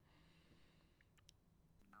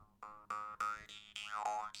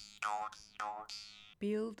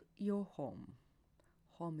Build your home.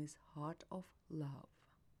 Home is heart of love.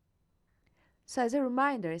 So as a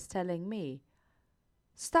reminder, it's telling me,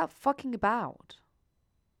 stop fucking about.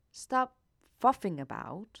 Stop fuffing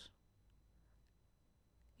about.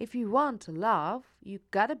 If you want to love, you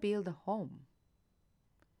gotta build a home.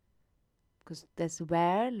 Because that's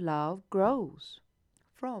where love grows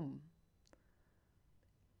from.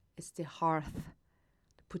 It's the hearth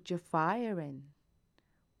to put your fire in.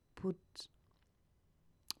 Put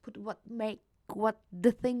what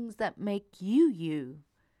the things that make you you.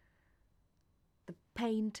 The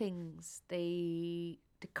paintings, the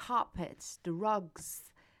carpets, the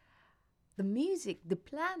rugs, the music, the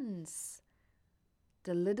plants,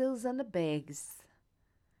 the littles and the bigs.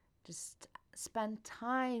 Just spend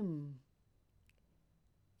time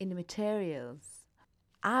in the materials.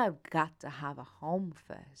 I've got to have a home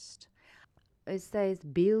first. It says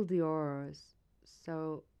build yours.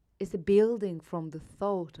 So it's a building from the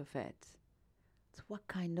thought of it. So what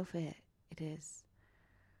kind of it is?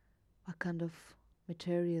 What kind of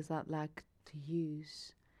materials I'd like to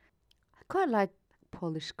use? I quite like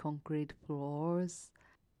polished concrete floors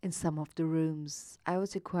in some of the rooms. I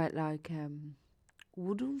also quite like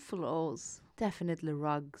wooden floors. Definitely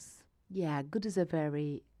rugs. Yeah, good is a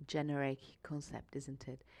very generic concept, isn't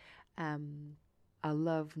it? Um, I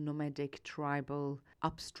love nomadic, tribal,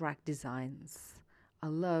 abstract designs. I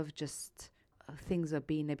love just things are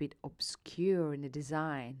being a bit obscure in the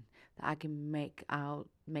design that I can make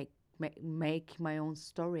my own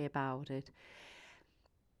story about it.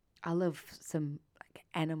 I love some like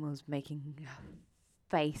animals making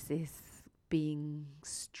faces, being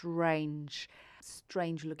strange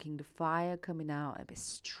looking. The fire coming out, a bit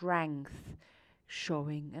strength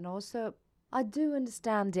showing, and also I do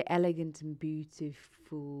understand the elegant and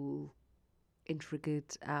beautiful,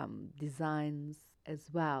 intricate designs as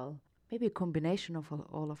well. Maybe a combination of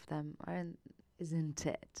all of them, isn't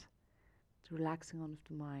it? The relaxing of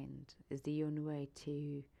the mind is the only way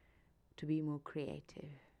to be more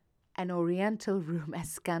creative. An Oriental room, a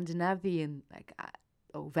Scandinavian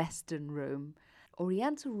or Western room.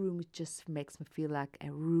 Oriental room just makes me feel like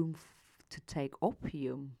a room to take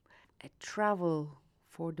opium, a travel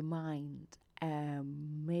for the mind,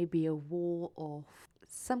 maybe a wall of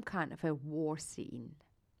some kind of a war scene,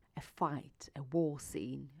 a fight, a war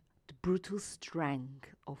scene, the brutal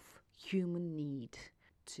strength of human need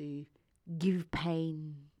to give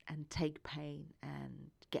pain and take pain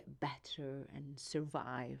and get better and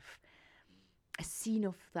survive. A scene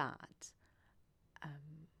of that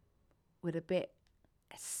with a bit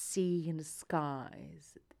a sea in the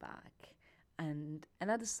skies at the back. And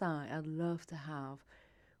another side, I'd love to have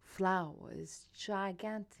flowers,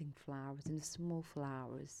 gigantic flowers and small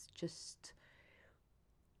flowers, just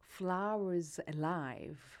flowers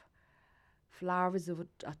alive. Flowers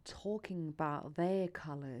are talking about their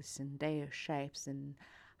colors and their shapes and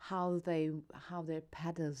how their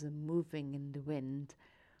petals are moving in the wind.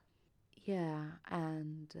 Yeah,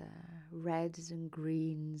 and reds and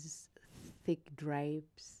greens, thick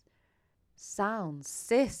drapes, sound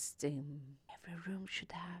system. Every room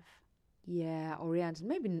should have. Yeah, Oriental.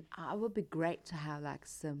 Maybe it would be great to have like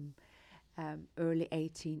some early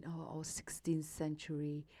 18th or 16th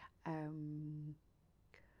century um,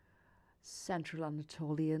 Central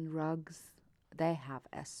Anatolian rugs. They have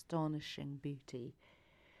astonishing beauty.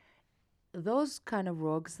 Those kind of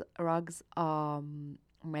rugs are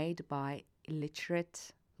made by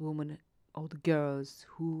illiterate women or the girls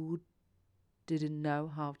who didn't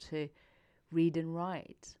know how to read and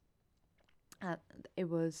write. And it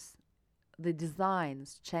was the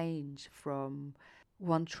designs change from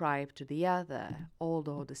one tribe to the other,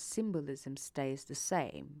 although the symbolism stays the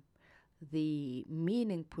same. The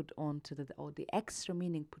meaning put onto or the extra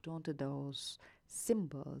meaning put onto those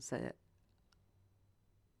symbols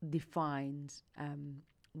defines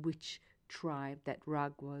which tribe that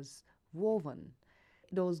rug was woven.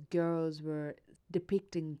 Those girls were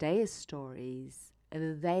depicting their stories,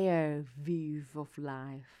 their view of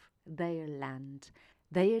life, their land,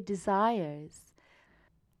 their desires.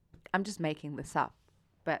 I'm just making this up,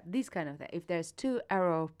 but these kind of things. If there's two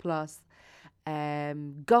arrow plus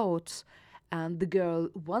goats, and the girl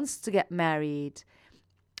wants to get married,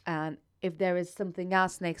 and if there is something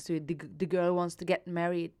else next to it, the girl wants to get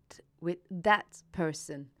married with that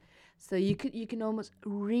person. So you can almost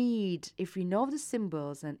read if you know the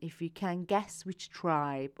symbols and if you can guess which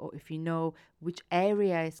tribe or if you know which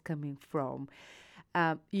area is coming from,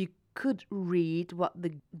 you could read what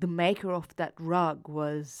the maker of that rug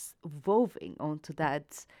was woven onto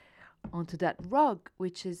that rug,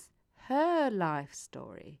 which is her life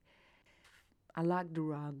story. I like the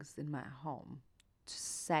rugs in my home to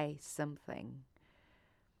say something,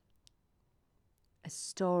 a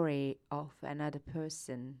story of another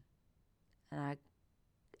person, and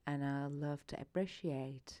I love to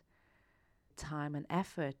appreciate time and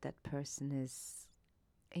effort that person is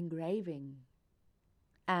engraving.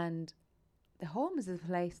 And the home is a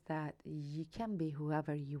place that you can be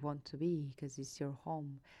whoever you want to be because it's your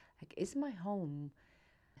home. Like, it's my home.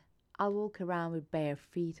 I'll walk around with bare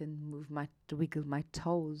feet and wiggle my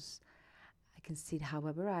toes. I can sit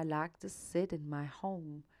however I like to sit in my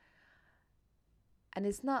home. And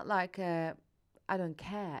it's not like I don't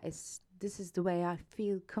care. This is the way I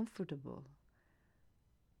feel comfortable.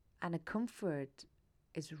 And a comfort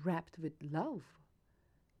is wrapped with love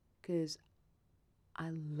because I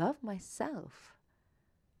love myself.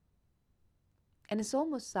 And it's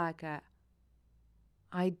almost like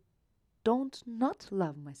I don't not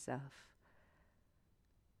love myself.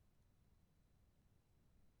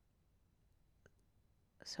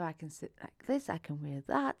 So I can sit like this, I can wear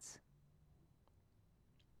that,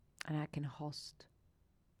 and I can host.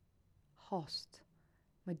 Host.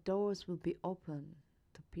 My doors will be open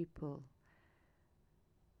to people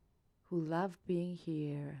who love being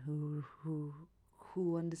here,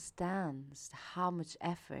 who understands how much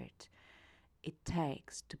effort it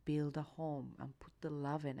takes to build a home and put the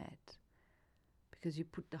love in it. Because you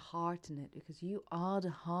put the heart in it, because you are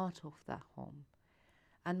the heart of that home.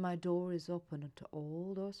 And my door is open to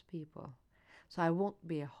all those people. So I won't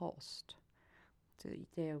be a host. So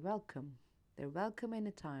they're welcome. They're welcome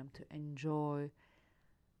anytime to enjoy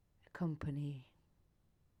company,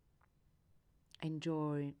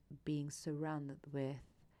 enjoy being surrounded with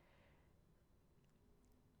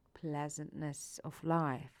pleasantness of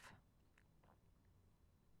life,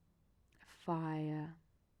 fire,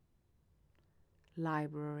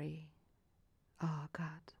 library. Oh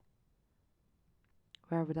God,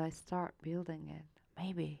 where would I start building it?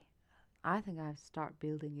 Maybe I think I'll start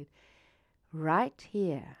building it right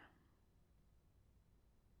here